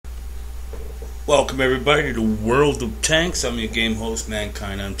Welcome everybody to the World of Tanks. I'm your game host,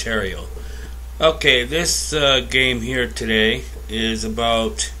 Mankind Ontario. Okay, this game here today is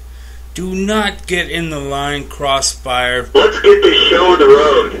about do not get in the line crossfire. Let's get this show on the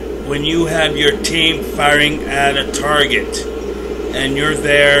road. When you have your team firing at a target and you're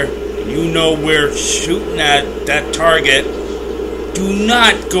there, you know we're shooting at that target, do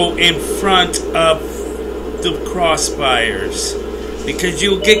not go in front of the crossfires because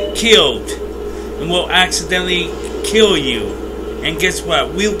you'll get killed. And will accidentally kill you. And guess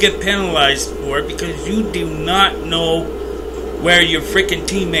what? We'll get penalized for it because you do not know where your freaking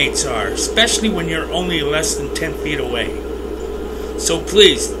teammates are. Especially when you're only less than 10 feet away. So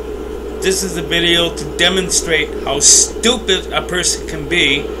please, this is a video to demonstrate how stupid a person can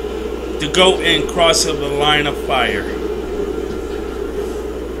be to go and cross the line of fire.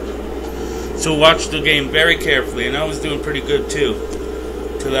 So watch the game very carefully. And I was doing pretty good too.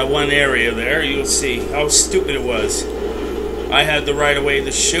 To that one area there, you'll see how stupid it was. I had the right of way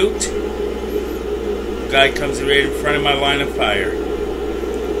to shoot. Guy comes right in front of my line of fire.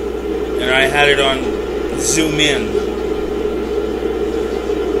 And I had it on zoom in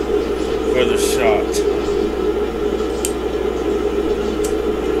for the shot.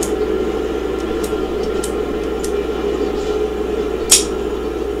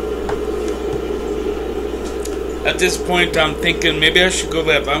 At this point, I'm thinking maybe I should go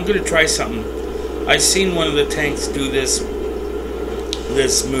left. I'm going to try something. I've seen one of the tanks do this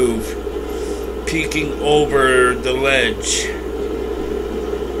move, peeking over the ledge.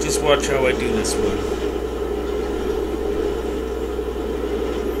 Just watch how I do this one.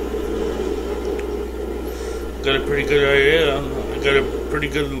 Got a pretty good idea. I got a pretty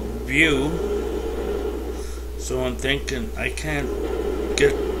good view. So I'm thinking I can't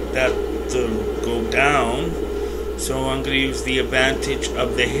get that to go down. So I'm going to use the advantage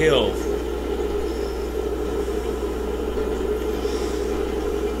of the hill.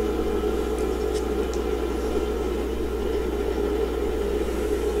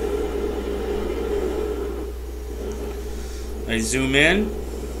 I zoom in.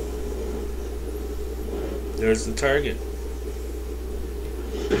 There's the target.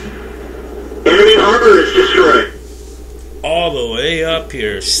 Enemy armor is destroyed. All the way up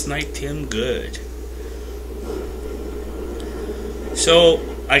here. Sniped him good. So,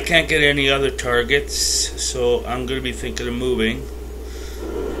 I can't get any other targets, so I'm going to be thinking of moving.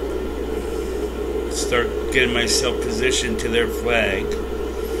 Start getting myself positioned to their flag.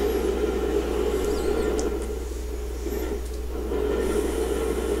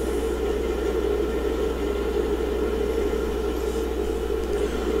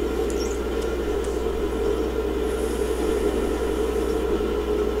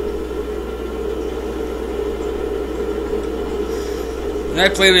 I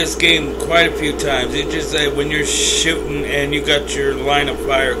play this game quite a few times. It's just that when you're shooting and you got your line of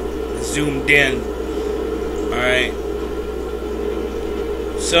fire zoomed in, alright,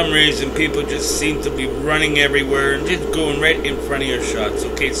 for some reason people just seem to be running everywhere and just going right in front of your shots.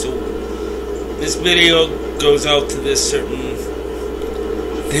 Okay, so this video goes out to this certain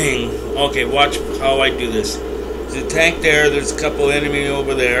thing. Okay, watch how I do this. There's a tank there, there's a couple enemy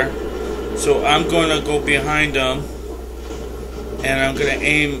over there. So I'm going to go behind them. And I'm going to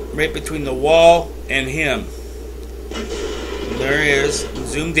aim right between the wall and him. There he is.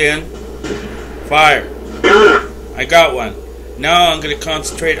 Zoomed in. Fire. I got one. Now I'm going to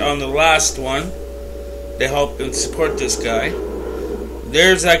concentrate on the last one to help and support this guy.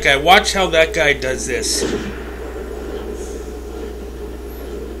 There's that guy. Watch how that guy does this.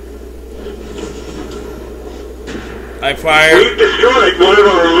 I fire. We've destroyed one of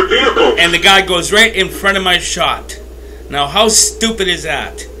our own vehicles. And the guy goes right in front of my shot. Now, how stupid is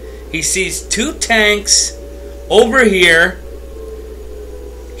that? He sees two tanks over here.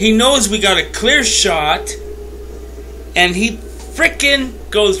 He knows we got a clear shot. And he frickin'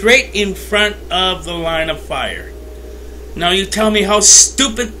 goes right in front of the line of fire. Now, you tell me how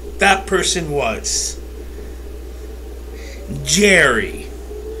stupid that person was. Jerry.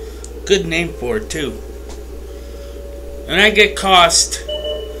 Good name for it, too. And I get cost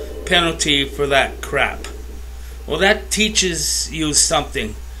penalty for that crap. Well, that teaches you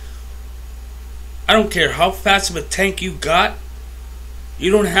something. I don't care how fast of a tank you got.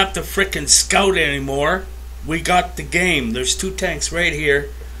 You don't have to frickin' scout anymore. We got the game. There's two tanks right here.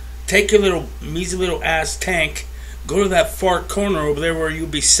 Take your little measly little ass tank. Go to that far corner over there where you'll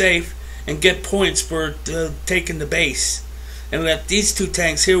be safe and get points for taking the base. And let these two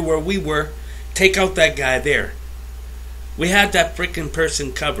tanks here where we were take out that guy there. We had that frickin'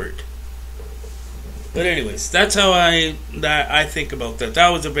 person covered. But anyways, that's how I think about that. That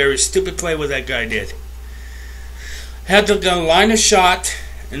was a very stupid play what that guy did. Had the line of shot,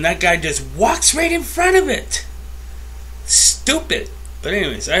 and that guy just walks right in front of it. Stupid. But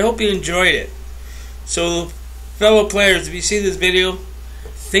anyways, I hope you enjoyed it. So, fellow players, if you see this video,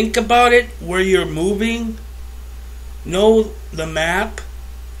 think about it, where you're moving. Know the map.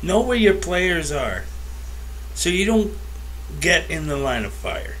 Know where your players are, so you don't get in the line of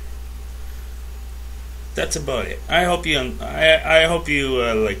fire. That's about it. I hope you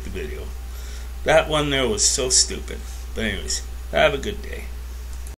liked the video. That one there was so stupid. But anyways, have a good day.